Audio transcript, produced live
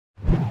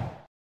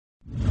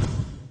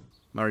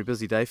Murray,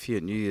 busy day for you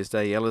at New Year's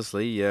Day,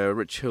 Ellerslie.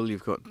 Rich Hill,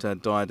 you've got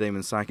Diademe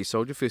and Sakhee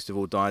Soldier. First of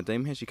all,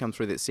 Diademe, how's she come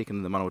through that second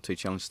in the Manawatu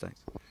Challenge Stakes?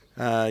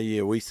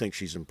 Yeah, we think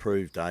she's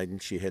improved,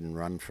 Aiden. She hadn't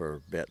run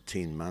for about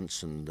 10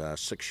 months, and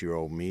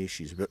 6-year-old mare.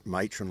 She's a bit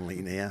matronly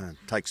now.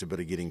 It takes a bit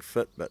of getting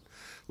fit, but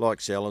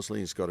likes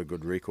Ellerslie. Has got a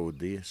good record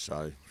there,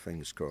 so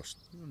fingers crossed.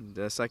 And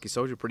Sakhee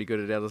Soldier pretty good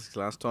at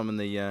Ellerslie last time in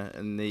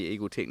the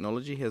Eagle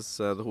Technology. Has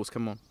the horse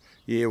come on?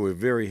 Yeah, we're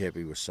very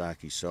happy with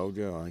Sakhee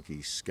Soldier. I think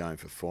he's going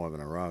for 5 in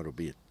a row. It'll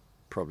be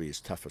probably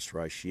his toughest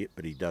race yet,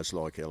 but he does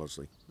like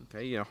Ellerslie.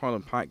 Okay, yeah,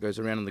 Highland Park goes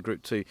around in the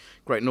Gr.2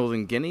 Great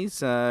Northern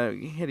Guineas. How do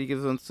you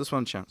give this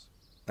one a chance?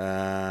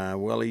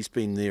 Well, he's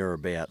been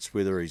thereabouts.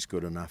 Whether he's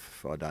good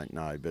enough, I don't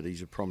know, but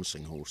he's a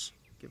promising horse.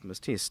 Give him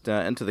his test.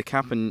 Into the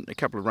Cup, and a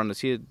couple of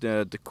runners here.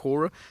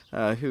 Decorah,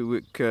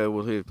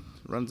 who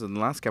runs in the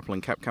last couple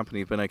in Cup company,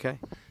 have been okay.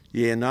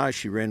 Yeah, no,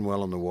 she ran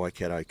well in the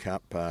Waikato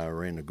Cup,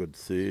 ran a good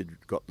third,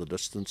 got the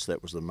distance,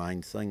 that was the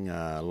main thing.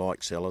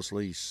 Likes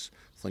Ellerslie,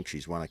 I think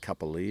she's won a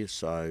couple there,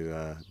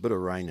 so a bit of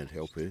rain would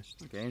help her.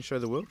 Okay, and Show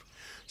the World?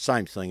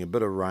 Same thing, a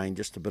bit of rain,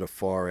 just a bit of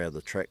fire out of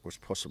the track was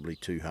possibly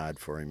too hard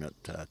for him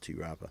at Te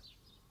Rapa.